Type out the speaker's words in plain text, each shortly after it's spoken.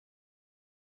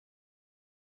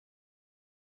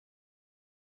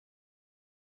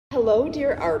Hello,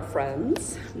 dear art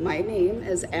friends. My name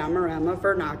is Amarama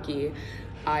Vercnocke.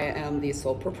 I am the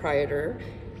sole proprietor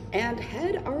and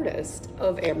head artist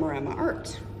of Amarama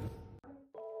Art.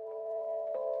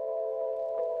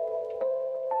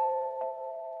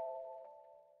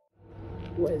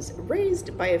 Was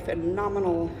raised by a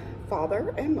phenomenal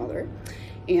father and mother,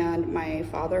 and my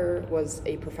father was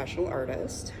a professional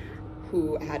artist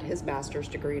who had his master's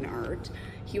degree in art.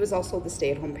 He was also the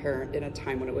stay-at-home parent in a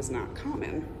time when it was not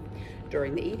common,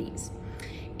 during the 80s.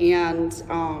 And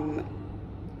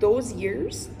those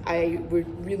years I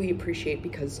would really appreciate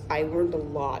because I learned a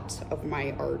lot of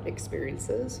my art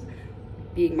experiences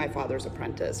being my father's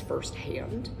apprentice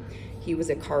firsthand. He was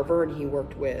a carver and he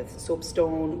worked with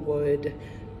soapstone, wood,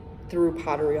 threw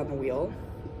pottery on the wheel.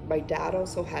 My dad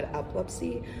also had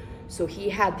epilepsy, so he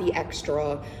had the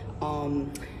extra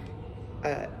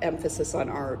emphasis on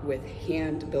art with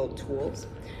hand-built tools,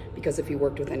 because if he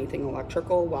worked with anything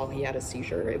electrical while he had a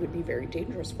seizure, it would be very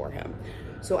dangerous for him.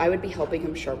 So I would be helping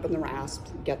him sharpen the rasp,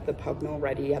 get the pug mill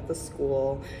ready at the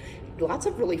school, lots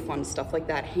of really fun stuff like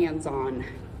that, hands-on,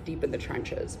 deep in the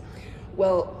trenches.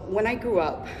 Well, when I grew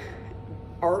up,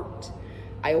 art,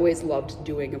 I always loved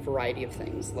doing a variety of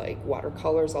things, like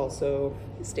watercolors, also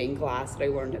stained glass that I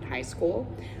learned in high school.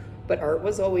 But art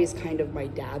was always kind of my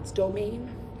dad's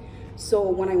domain. So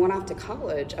when I went off to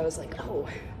college, I was like, oh,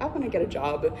 I want to get a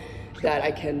job that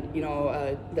I can,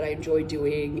 that I enjoy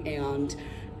doing, and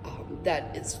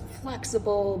that is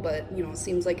flexible, but,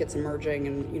 seems like it's emerging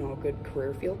and, a good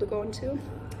career field to go into.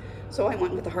 So I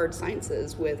went with the hard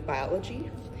sciences with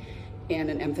biology and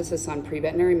an emphasis on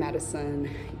pre-veterinary medicine,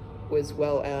 as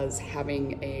well as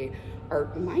having a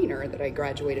art minor that I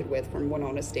graduated with from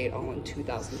Winona State all in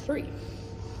 2003.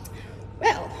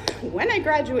 Well, when I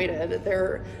graduated,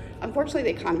 unfortunately,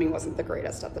 the economy wasn't the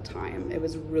greatest at the time. It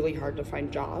was really hard to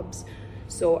find jobs.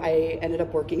 So I ended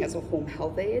up working as a home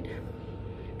health aide,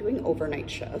 doing overnight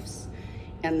shifts,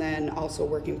 and then also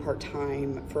working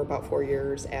part-time for about 4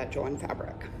 years at Joann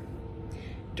Fabric.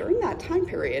 During that time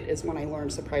period is when I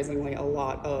learned, surprisingly, a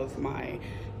lot of my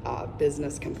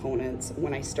business components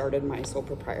when I started my sole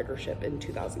proprietorship in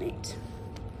 2008.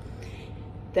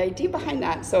 The idea behind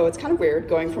that, so it's kind of weird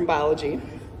going from biology.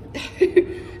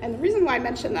 And the reason why I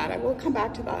mention that, I will come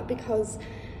back to that, because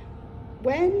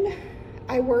when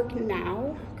I work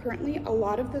now, currently, a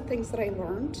lot of the things that I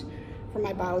learned from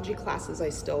my biology classes, I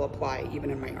still apply even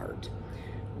in my art.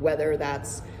 Whether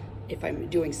that's if I'm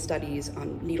doing studies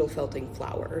on needle felting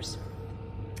flowers,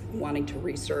 wanting to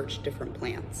research different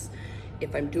plants,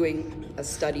 if I'm doing a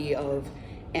study of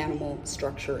animal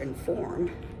structure and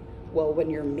form. Well, when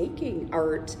you're making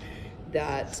art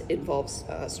that involves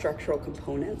structural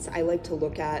components, I like to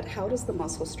look at how does the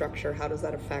muscle structure, how does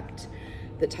that affect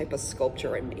the type of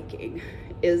sculpture I'm making?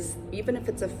 Even if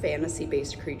it's a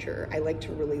fantasy-based creature, I like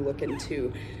to really look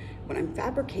into, when I'm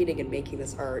fabricating and making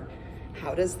this art,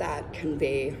 how does that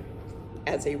convey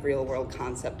as a real-world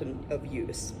concept of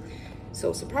use?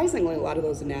 So surprisingly, a lot of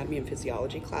those anatomy and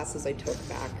physiology classes I took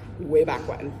way back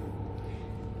when,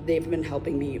 they've been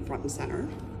helping me front and center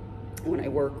when I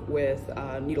work with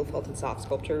needle felted soft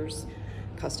sculptures,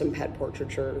 custom pet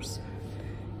portraitures,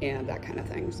 and that kind of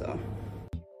thing.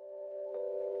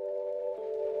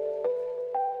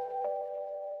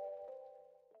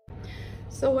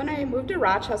 So when I moved to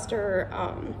Rochester,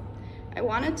 I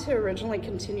wanted to originally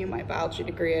continue my biology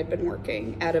degree. I'd been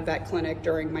working at a vet clinic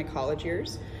during my college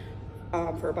years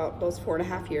for about those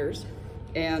 4.5 years.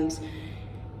 And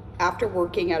after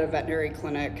working at a veterinary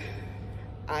clinic,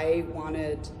 I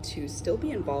wanted to still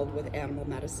be involved with animal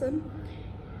medicine,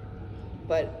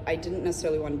 but I didn't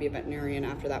necessarily want to be a veterinarian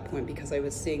after that point, because I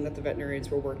was seeing that the veterinarians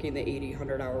were working the 80,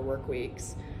 100-hour work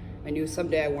weeks. I knew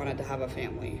someday I wanted to have a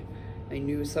family. I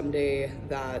knew someday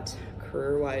that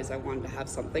career-wise I wanted to have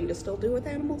something to still do with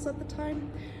animals at the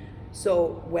time.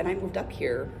 So when I moved up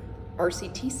here,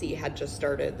 RCTC had just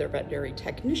started their veterinary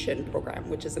technician program,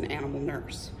 which is an animal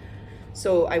nurse.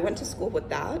 So I went to school with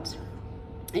that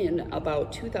in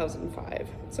about 2005.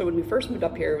 So when we first moved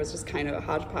up here, it was just kind of a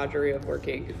hodgepodgery of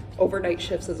working overnight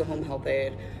shifts as a home health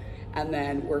aide, and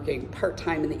then working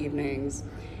part-time in the evenings.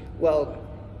 Well,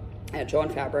 at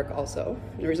Joann Fabric also.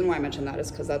 And the reason why I mention that is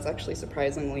because that's actually,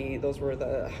 surprisingly, those were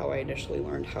how I initially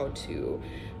learned how to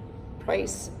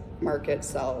price, market,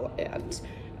 sell, and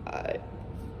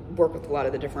work with a lot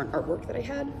of the different artwork that I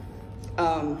had.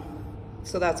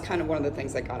 So that's kind of one of the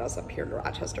things that got us up here to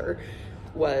Rochester.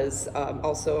 Was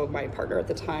also my partner at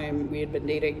the time. We had been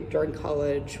dating during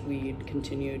college. We'd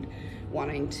continued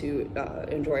wanting to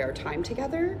enjoy our time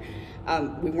together.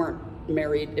 We weren't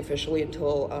married officially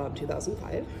until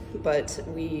 2005, but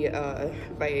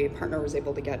my partner was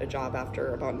able to get a job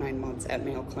after about 9 months at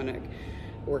Mayo Clinic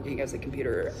working as a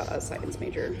computer science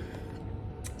major.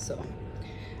 So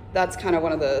that's kind of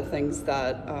one of the things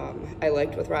that I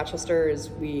liked with Rochester is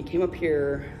we came up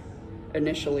here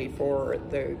initially for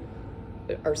the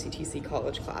RCTC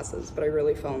college classes, but I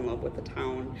really fell in love with the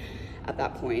town at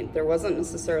that point. There wasn't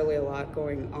necessarily a lot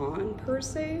going on per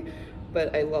se,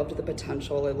 but I loved the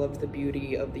potential. I loved the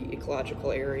beauty of the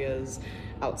ecological areas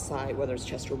outside, whether it's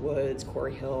Chester Woods,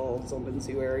 Quarry Hill, Zolman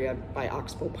Zoo area, by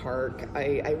Oxbow Park.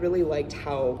 I really liked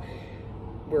how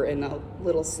we're in a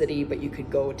little city, but you could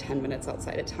go 10 minutes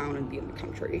outside of town and be in the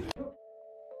country.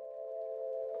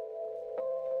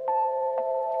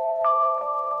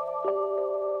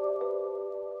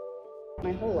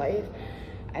 My whole life,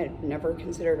 I'd never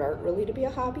considered art really to be a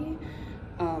hobby.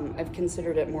 I've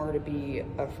considered it more to be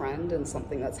a friend and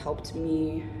something that's helped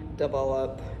me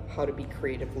develop how to be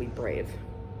creatively brave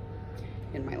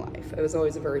in my life. I was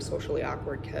always a very socially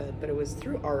awkward kid, but it was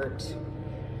through art,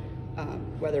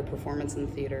 whether performance in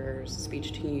theaters,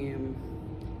 speech team,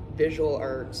 visual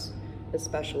arts,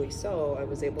 especially so, I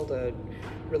was able to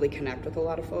really connect with a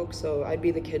lot of folks. So I'd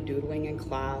be the kid doodling in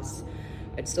class.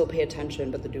 I'd still pay attention,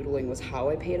 but the doodling was how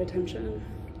I paid attention.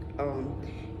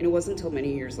 And it wasn't until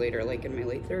many years later, like in my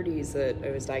late 30s, that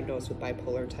I was diagnosed with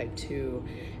bipolar type 2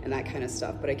 and that kind of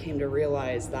stuff. But I came to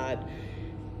realize that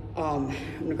in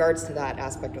regards to that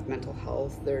aspect of mental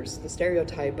health, there's the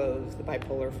stereotype of the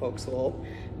bipolar folks will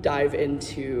dive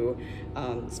into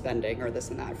spending or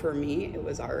this and that. For me, it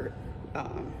was art,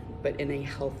 but in a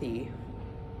healthy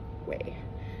way.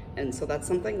 And so that's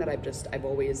something that I've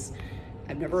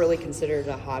never really considered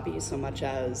a hobby so much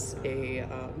as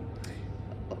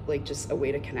just a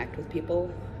way to connect with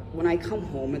people. When I come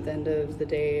home at the end of the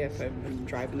day, if I'm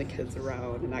driving the kids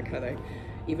around and that kind of thing,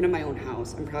 even in my own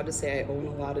house, I'm proud to say I own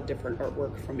a lot of different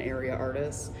artwork from area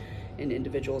artists and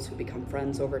individuals who become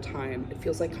friends over time. It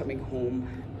feels like coming home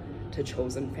to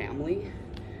chosen family.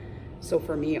 So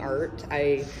for me, art,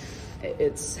 I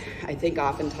think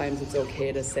oftentimes it's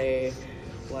okay to say,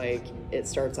 like, it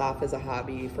starts off as a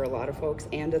hobby for a lot of folks,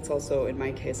 and it's also, in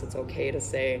my case, it's okay to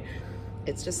say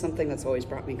it's just something that's always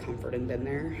brought me comfort and been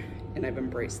there, and I've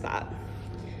embraced that.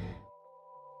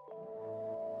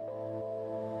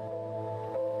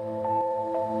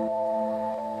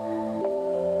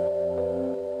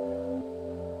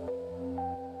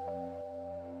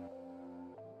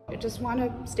 I just want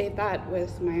to state that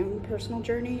with my own personal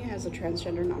journey as a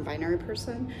transgender non-binary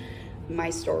person, my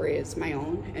story is my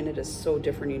own, and it is so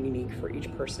different and unique for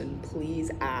each person. Please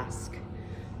ask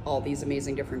all these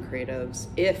amazing different creatives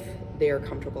if they are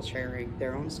comfortable sharing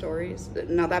their own stories.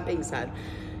 Now, that being said,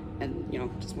 and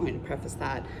just wanting to preface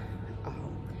that,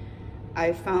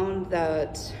 I found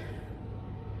that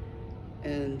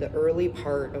in the early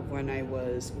part of when I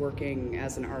was working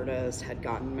as an artist, had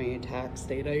gotten my tax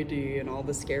state ID and all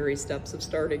the scary steps of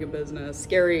starting a business,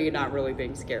 scary, not really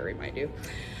being scary, mind you,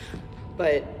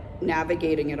 but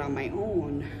navigating it on my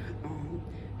own,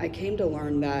 I came to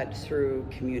learn that through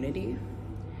community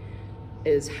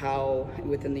is how,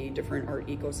 within the different art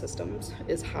ecosystems,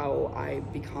 is how I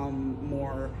become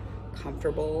more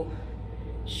comfortable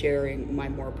sharing my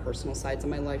more personal sides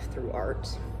of my life through art.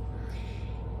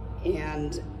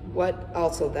 And what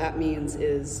also that means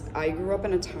is I grew up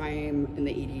in a time in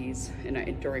the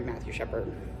 80s during Matthew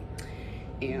Shepard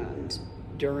and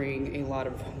during a lot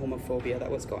of homophobia that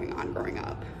was going on growing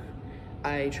up.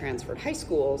 I transferred high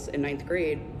schools in 9th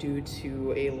grade due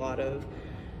to a lot of,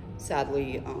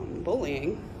 sadly,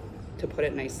 bullying, to put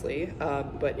it nicely,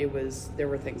 but there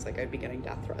were things like I'd be getting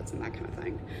death threats and that kind of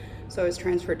thing. So I was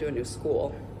transferred to a new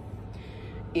school,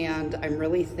 and I'm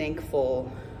really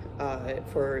thankful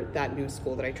for that new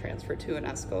school that I transferred to in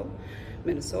Esco,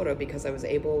 Minnesota, because I was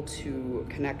able to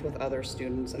connect with other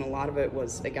students, and a lot of it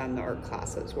was, again, the art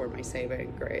classes were my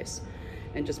saving grace.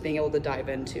 And just being able to dive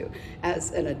into.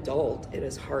 As an adult, it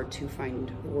is hard to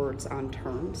find words on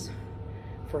terms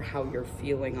for how you're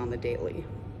feeling on the daily.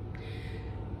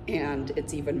 And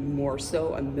it's even more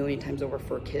so, a million times over,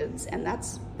 for kids. And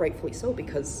that's rightfully so,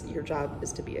 because your job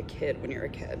is to be a kid when you're a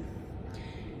kid.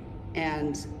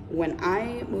 And when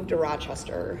I moved to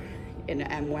Rochester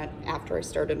and went after I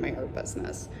started my art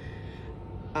business,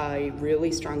 I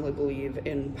really strongly believe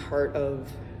in part of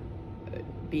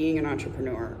being an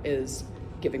entrepreneur is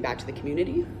giving back to the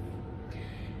community,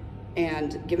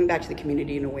 and giving back to the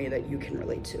community in a way that you can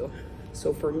relate to.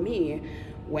 So for me,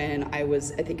 when I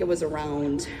think it was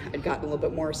around, I'd gotten a little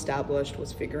bit more established,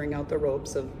 was figuring out the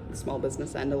ropes of the small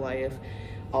business end of life.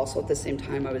 Also at the same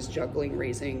time, I was juggling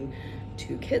raising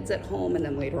 2 kids at home, and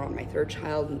then later on my 3rd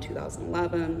child in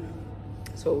 2011.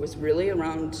 So it was really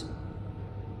around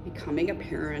becoming a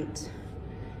parent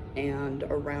and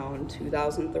around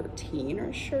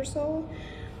 2013-ish or so,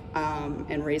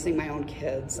 and raising my own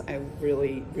kids. I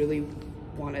really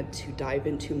wanted to dive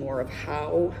into more of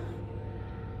how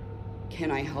can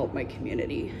I help my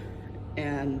community,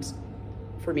 and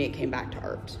for me it came back to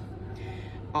art.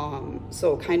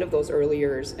 So kind of those early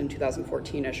years in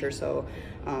 2014-ish or so,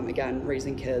 again,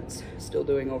 raising kids, still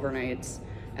doing overnights,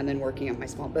 and then working at my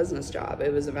small business job.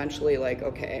 It was eventually like,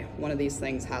 okay, one of these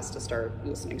things has to start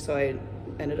listening. So I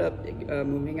ended up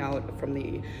moving out from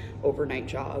the overnight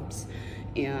jobs,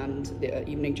 and the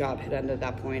evening job had ended at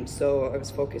that point. So I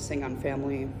was focusing on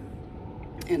family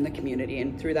and the community,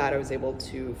 and through that I was able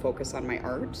to focus on my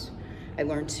art. I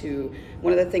learned to,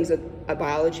 one of the things with a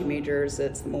biology major is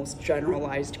it's the most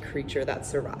generalized creature that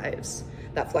survives,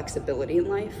 that flexibility in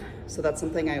life. So that's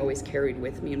something I always carried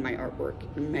with me in my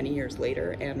artwork many years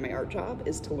later, and my art job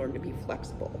is to learn to be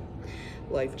flexible.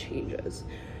 Life changes.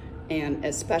 And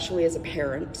especially as a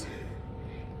parent,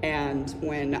 and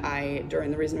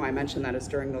the reason why I mentioned that is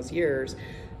during those years,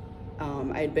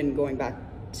 I had been going back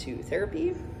to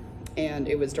therapy, and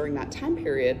it was during that time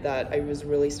period that I was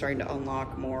really starting to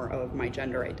unlock more of my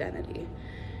gender identity.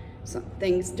 Some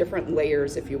things, different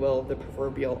layers, if you will, of the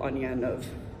proverbial onion of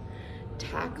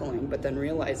tackling, but then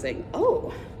realizing,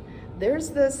 oh,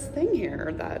 there's this thing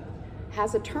here that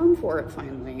has a term for it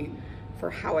finally, for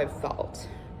how I've felt.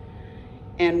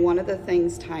 And one of the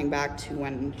things tying back to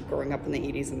when growing up in the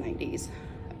 80s and 90s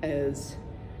is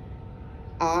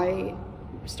I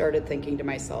started thinking to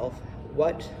myself,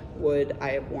 what would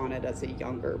I have wanted as a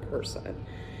younger person?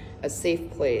 A safe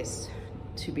place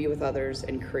to be with others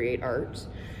and create art,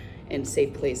 and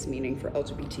safe place meaning for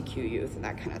LGBTQ youth and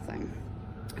that kind of thing.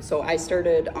 So I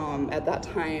started at that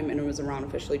time, and it was around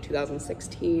officially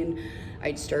 2016,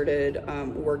 I started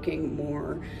working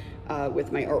more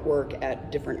with my artwork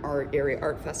at different area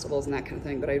art festivals and that kind of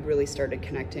thing, but I really started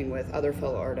connecting with other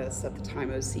fellow artists. At the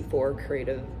time it was C4,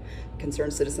 Creative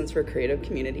Concerned Citizens for a Creative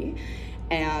Community,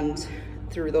 and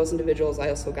through those individuals I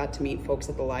also got to meet folks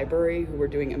at the library who were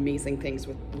doing amazing things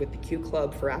with the Q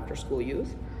Club for after-school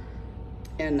youth.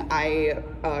 And I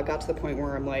got to the point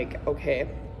where I'm like, okay,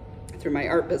 through my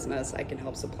art business I can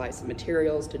help supply some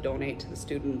materials to donate to the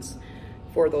students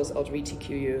for those LGBTQ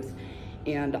youth.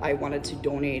 And I wanted to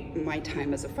donate my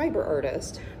time as a fiber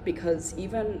artist because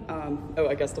even,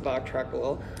 I guess to backtrack a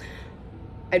little,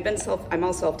 I'm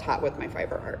all self-taught with my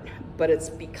fiber art, but it's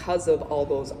because of all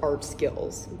those art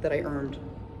skills that I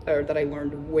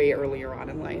learned way earlier on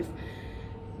in life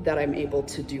that I'm able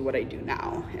to do what I do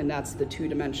now. And that's the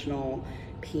 2-dimensional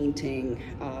painting,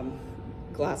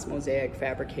 glass mosaic,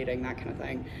 fabricating, that kind of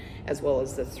thing, as well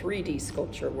as the 3D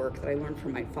sculpture work that I learned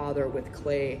from my father with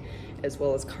clay, as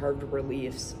well as carved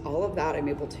reliefs. All of that I'm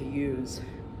able to use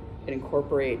and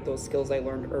incorporate those skills I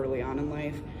learned early on in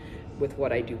life with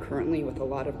what I do currently with a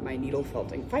lot of my needle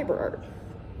felting fiber art.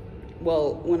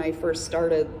 Well, when I first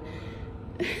started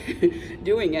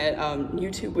doing it,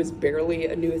 YouTube was barely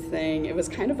a new thing. It was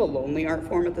kind of a lonely art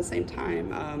form at the same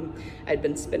time. I'd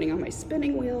been spinning on my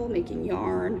spinning wheel, making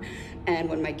yarn, and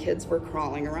when my kids were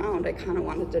crawling around, I kind of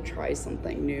wanted to try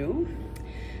something new.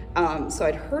 So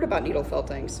I'd heard about needle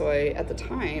felting, so at the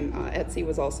time, Etsy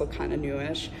was also kind of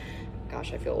newish.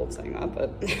 Gosh, I feel old saying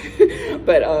that,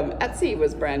 but Etsy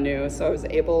was brand new, so I was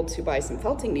able to buy some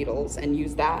felting needles and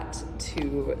use that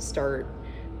to start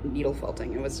needle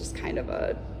felting. It was just kind of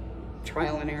a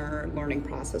trial and error learning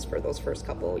process for those first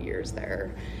couple of years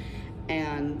there.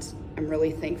 And I'm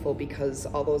really thankful because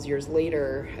all those years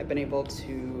later, I've been able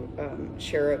to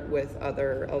share it with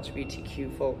other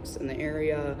LGBTQ folks in the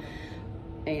area.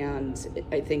 And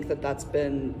I think that that's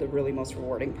been the really most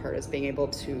rewarding part, is being able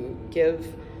to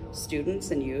give students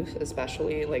and youth,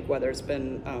 especially, like whether it's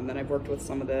been, and I've worked with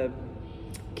some of the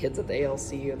kids at the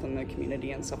ALC within the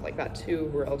community and stuff like that too,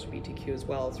 who are LGBTQ as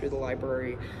well, through the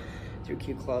library, through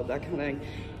Q Club, that kind of thing.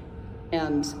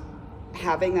 And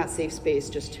having that safe space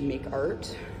just to make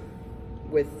art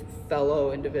with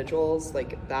fellow individuals,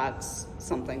 like that's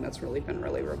something that's really been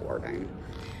really rewarding.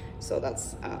 So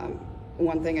that's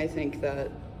one thing I think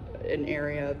that an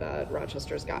area that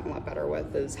Rochester's gotten a lot better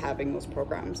with is having those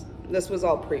programs. This was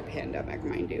all pre-pandemic,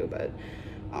 mind you, but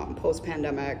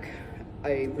post-pandemic,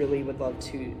 I really would love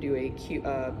to do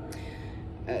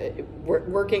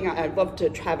I'd love to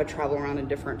have a travel around in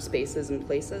different spaces and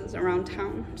places around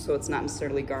town, so it's not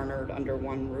necessarily garnered under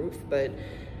one roof.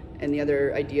 And the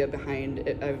other idea behind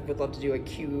it, I would love to do a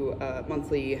Q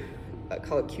monthly,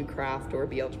 call it Q Craft, or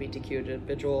be LGBTQ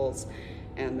individuals,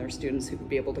 and there's students who could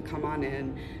be able to come on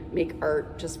in, make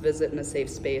art, just visit in a safe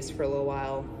space for a little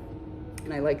while.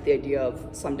 And I like the idea of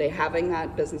someday having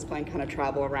that business plan kind of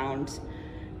travel around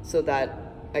so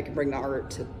that I can bring the art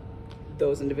to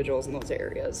those individuals in those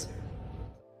areas.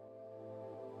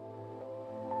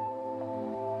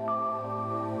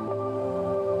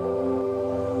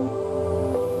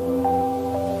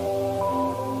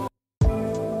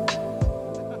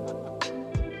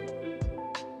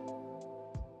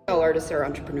 All artists are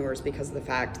entrepreneurs because of the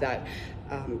fact that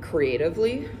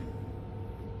creatively,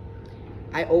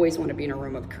 I always want to be in a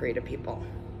room of creative people.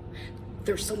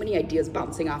 There's so many ideas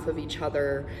bouncing off of each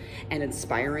other and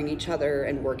inspiring each other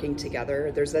and working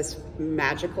together. There's this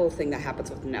magical thing that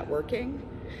happens with networking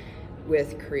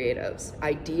with creatives.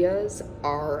 Ideas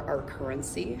are our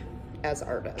currency as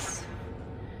artists.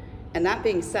 And that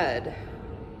being said,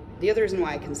 the other reason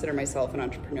why I consider myself an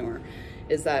entrepreneur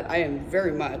is that I am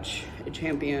very much a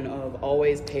champion of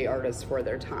always pay artists for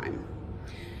their time.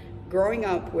 Growing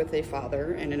up with a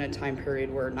father and in a time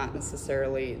period where not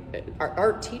necessarily, our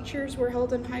art teachers were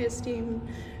held in high esteem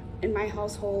in my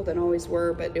household and always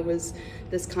were, but it was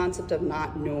this concept of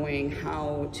not knowing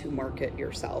how to market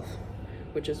yourself,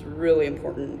 which is really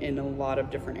important in a lot of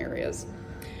different areas.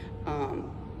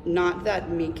 Not that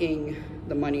making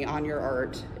the money on your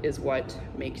art is what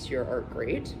makes your art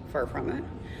great, far from it.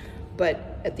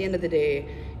 But at the end of the day,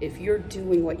 if you're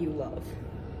doing what you love,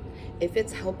 if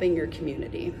it's helping your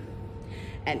community,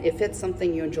 and if it's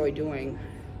something you enjoy doing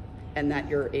and that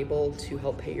you're able to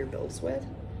help pay your bills with,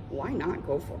 why not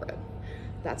go for it?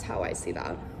 That's how I see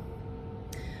that.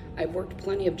 I've worked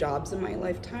plenty of jobs in my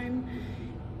lifetime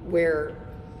where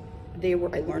I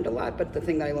learned a lot, but the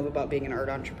thing that I love about being an art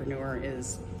entrepreneur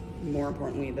is, more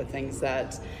importantly, the things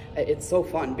that it's so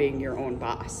fun being your own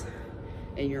boss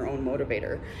and your own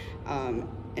motivator.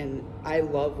 And I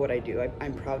love what I do.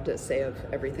 I'm proud to say of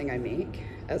everything I make,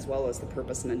 as well as the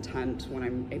purpose and intent when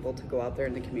I'm able to go out there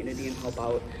in the community and help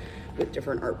out with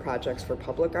different art projects for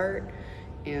public art.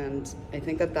 And I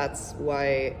think that that's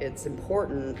why it's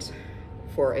important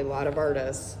for a lot of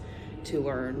artists to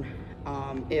learn,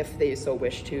 if they so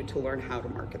wish to learn how to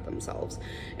market themselves.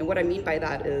 And what I mean by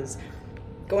that is,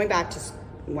 going back to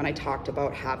when I talked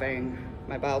about having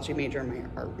my biology major and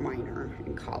my art minor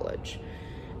in college,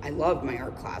 I loved my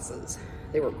art classes.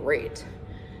 They were great.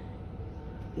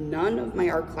 None of my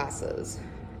art classes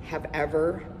have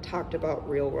ever talked about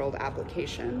real-world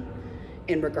application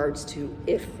in regards to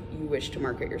if you wish to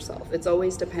market yourself. It's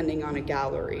always depending on a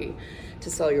gallery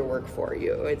to sell your work for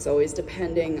you. It's always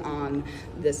depending on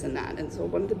this and that. And so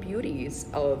one of the beauties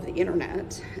of the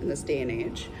internet in this day and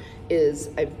age is,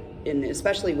 and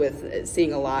especially with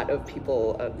seeing a lot of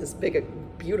people, this big,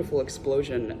 beautiful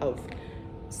explosion of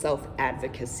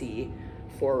self-advocacy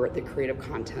for the creative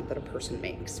content that a person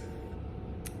makes.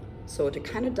 So to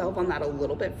kind of delve on that a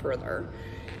little bit further,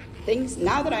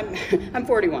 now that I'm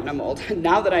 41, I'm old,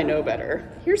 now that I know better,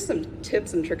 here's some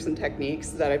tips and tricks and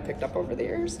techniques that I've picked up over the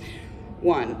years.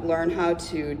 One, learn how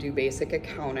to do basic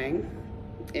accounting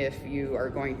if you are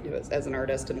going to, as an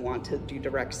artist, and want to do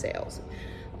direct sales.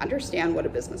 Understand what a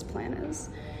business plan is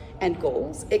and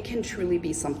goals. It can truly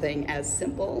be something as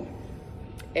simple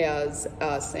as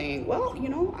saying, well, you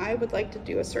know, I would like to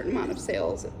do a certain amount of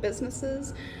sales at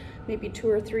businesses, maybe 2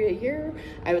 or 3 a year.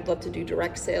 I would love to do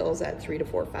direct sales at 3 to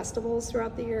 4 festivals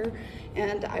throughout the year.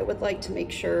 And I would like to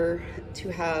make sure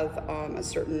to have a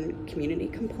certain community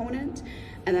component.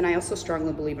 And then I also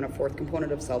strongly believe in a fourth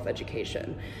component of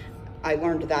self-education. I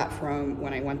learned that from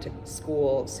when I went to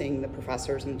school, seeing the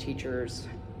professors and teachers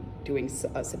doing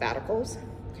sabbaticals.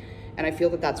 And I feel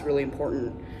that that's really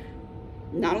important,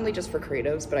 not only just for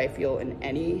creatives, but I feel in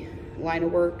any line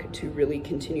of work, to really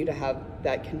continue to have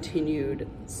that continued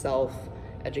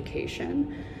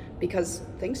self-education, because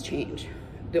things change.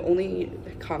 The only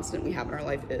constant we have in our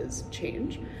life is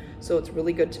change. So it's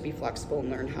really good to be flexible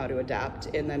and learn how to adapt,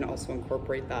 and then also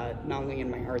incorporate that not only in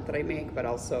my art that I make, but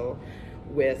also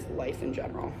with life in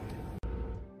general.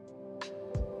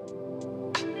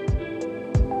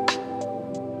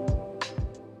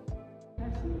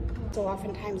 So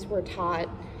oftentimes we're taught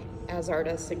as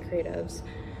artists and creatives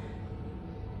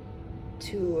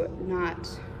to not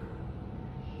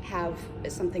have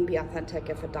something be authentic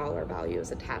if a dollar value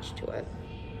is attached to it.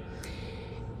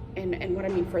 And what I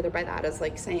mean further by that is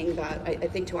like saying that I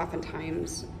think too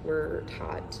oftentimes we're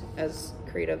taught as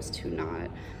creatives to not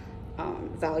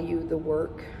value the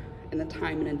work and the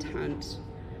time and intent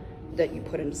that you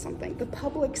put into something. The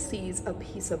public sees a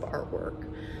piece of artwork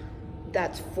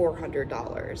that's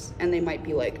 $400 and they might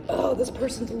be like, oh, this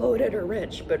person's loaded or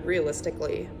rich, but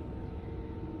realistically,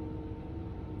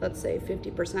 let's say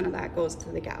 50% of that goes to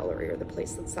the gallery or the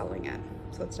place that's selling it.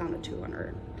 So it's down to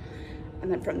 200.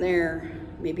 And then from there,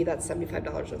 maybe that's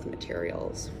 $75 worth of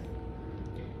materials.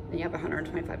 Then you have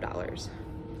 $125.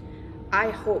 I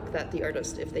hope that the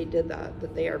artist, if they did that,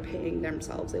 that they are paying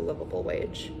themselves a livable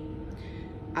wage.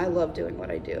 I love doing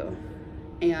what I do.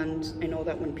 And I know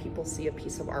that when people see a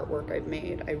piece of artwork I've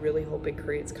made, I really hope it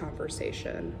creates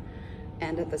conversation.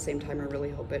 And at the same time, I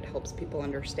really hope it helps people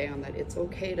understand that it's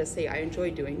okay to say, I enjoy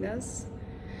doing this,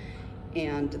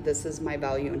 and this is my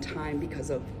value and time because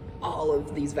of all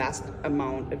of these vast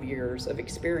amount of years of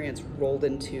experience rolled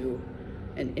into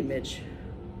an image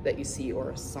that you see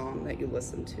or a song that you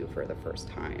listen to for the first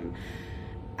time.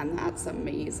 And that's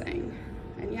amazing.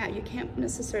 And yeah, you can't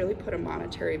necessarily put a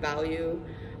monetary value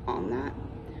on that,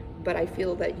 but I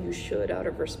feel that you should, out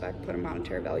of respect, put a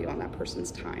monetary value on that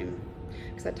person's time,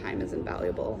 because that time is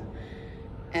invaluable.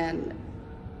 And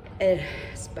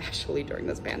especially during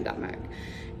this pandemic,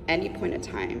 any point in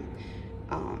time,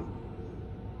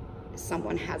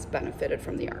 someone has benefited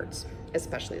from the arts,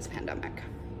 especially this pandemic.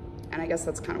 And I guess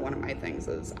that's kind of one of my things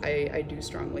is I do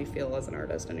strongly feel as an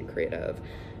artist and a creative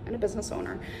and a business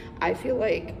owner, I feel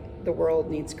like the world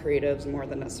needs creatives more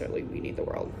than necessarily we need the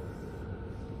world.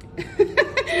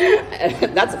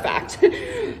 That's a fact.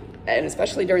 And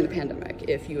especially during the pandemic,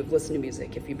 if you have listened to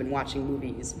music, if you've been watching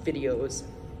movies, videos,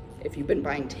 if you've been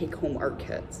buying take-home art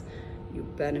kits, you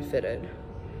benefited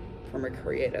from a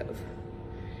creative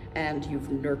and you've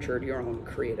nurtured your own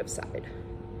creative side.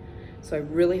 So I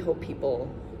really hope people,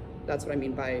 that's what I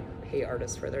mean by pay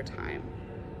artists for their time.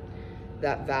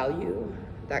 That value,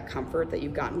 that comfort that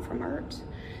you've gotten from art.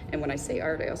 And when I say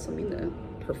art, I also mean the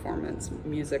performance,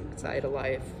 music side of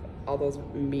life, all those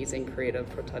amazing creative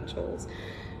potentials.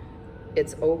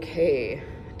 It's okay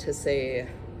to say,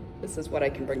 this is what I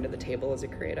can bring to the table as a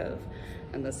creative,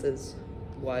 and this is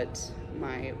what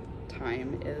my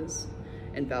time is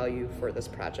and value for this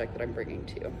project that I'm bringing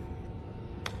to you.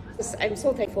 I'm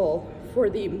so thankful for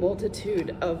the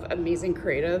multitude of amazing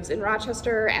creatives in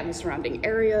Rochester and the surrounding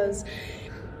areas.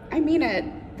 I mean it,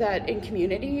 that in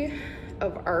community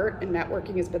of art and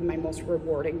networking has been my most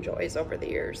rewarding joys over the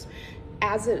years.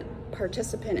 As a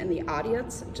participant in the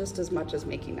audience, just as much as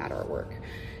making that artwork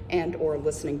and or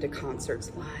listening to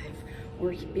concerts live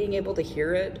or being able to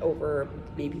hear it over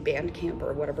maybe Bandcamp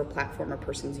or whatever platform a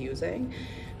person's using.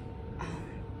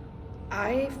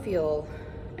 I feel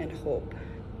and hope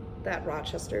that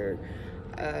Rochester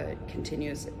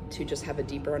continues to just have a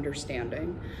deeper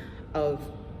understanding of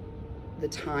the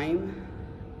time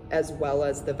as well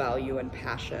as the value and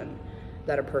passion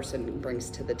that a person brings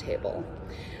to the table.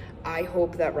 I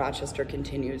hope that Rochester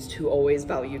continues to always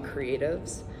value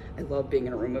creatives. I love being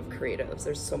in a room of creatives.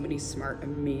 There's so many smart,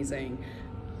 amazing,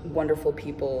 wonderful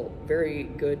people, very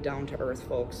good, down-to-earth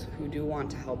folks who do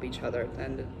want to help each other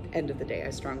at the end of the day. I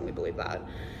strongly believe that.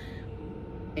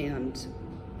 And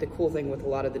the cool thing with a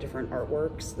lot of the different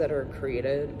artworks that are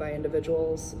created by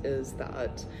individuals is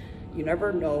that you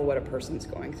never know what a person's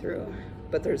going through,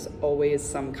 but there's always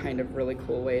some kind of really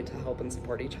cool way to help and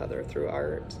support each other through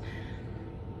art.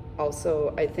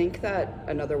 Also, I think that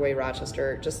another way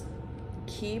Rochester, just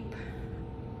keep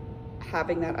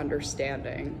having that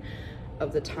understanding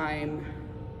of the time,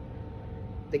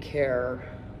 the care,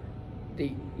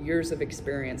 the years of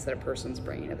experience that a person's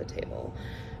bringing to the table.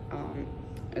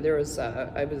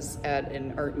 I was at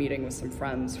an art meeting with some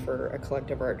friends for a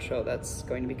collective art show that's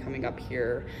going to be coming up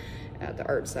here at the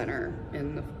Art Center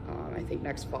in, I think,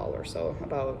 next fall or so,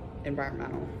 about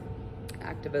environmental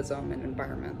activism and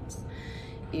environments.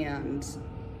 And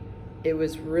it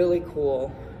was really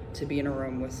cool to be in a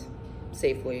room with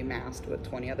safely masked with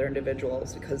 20 other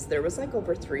individuals, because there was like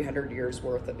over 300 years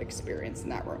worth of experience in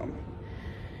that room.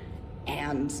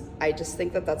 And I just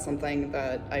think that that's something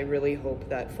that I really hope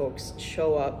that folks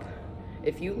show up.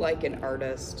 If you like an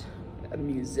artist, a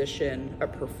musician, a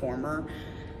performer,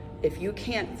 if you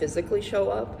can't physically show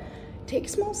up, take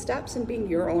small steps in being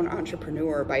your own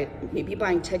entrepreneur by maybe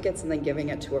buying tickets and then giving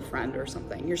it to a friend or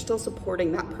something. You're still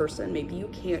supporting that person. Maybe you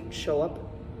can't show up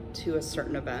to a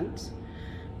certain event,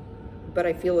 but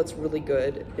I feel it's really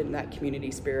good in that community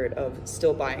spirit of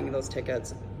still buying those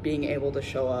tickets, being able to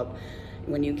show up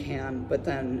when you can, but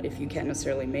then if you can't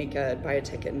necessarily make it, buy a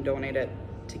ticket and donate it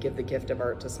to give the gift of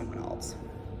art to someone else.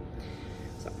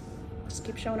 So just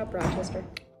keep showing up, Rochester.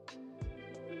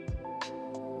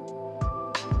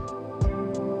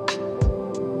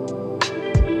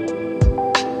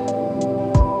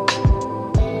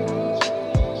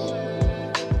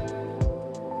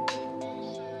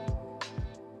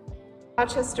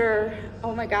 Rochester,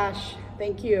 oh my gosh,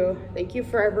 thank you. Thank you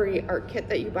for every art kit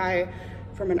that you buy,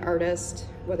 from an artist,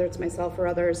 whether it's myself or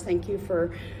others. Thank you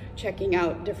for checking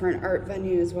out different art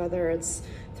venues, whether it's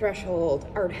Threshold,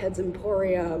 Art Heads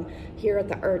Emporium, here at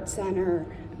the Art Center.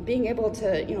 Being able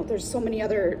to, there's so many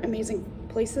other amazing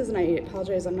places, and I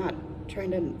apologize, I'm not trying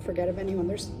to forget of anyone.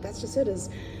 That's just it, is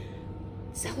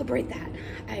celebrate that.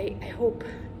 I hope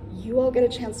you all get a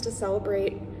chance to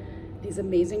celebrate these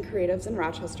amazing creatives in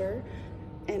Rochester.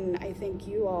 And I thank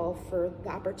you all for the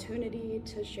opportunity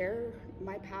to share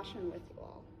my passion with you.